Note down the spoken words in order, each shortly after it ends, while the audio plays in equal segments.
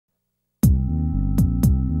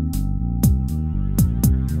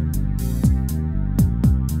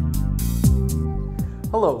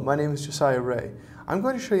Hello, my name is Josiah Rea. I'm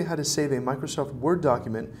going to show you how to save a Microsoft Word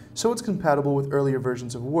document so it's compatible with earlier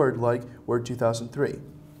versions of Word like Word 2003.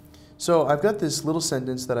 So I've got this little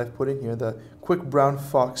sentence that I've put in here, the quick brown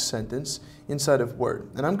fox sentence, inside of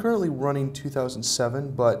Word. And I'm currently running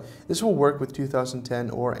 2007, but this will work with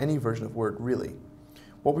 2010 or any version of Word really.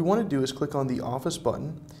 What we want to do is click on the Office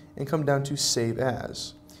button and come down to Save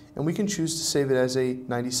As. And we can choose to save it as a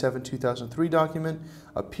 97-2003 document,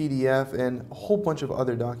 a PDF, and a whole bunch of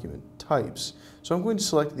other document types. So I'm going to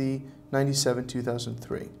select the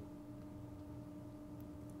 97-2003.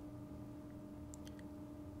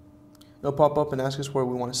 It'll pop up and ask us where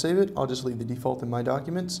we want to save it. I'll just leave the default in My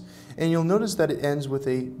Documents. And you'll notice that it ends with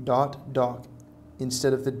a .doc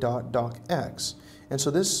instead of the .docx. And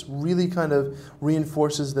so this really kind of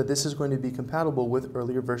reinforces that this is going to be compatible with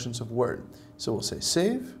earlier versions of Word. So we'll say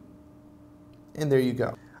Save, and there you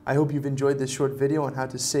go. I hope you've enjoyed this short video on how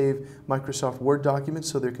to save Microsoft Word documents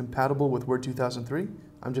so they're compatible with Word 2003.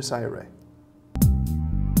 I'm Josiah Rea.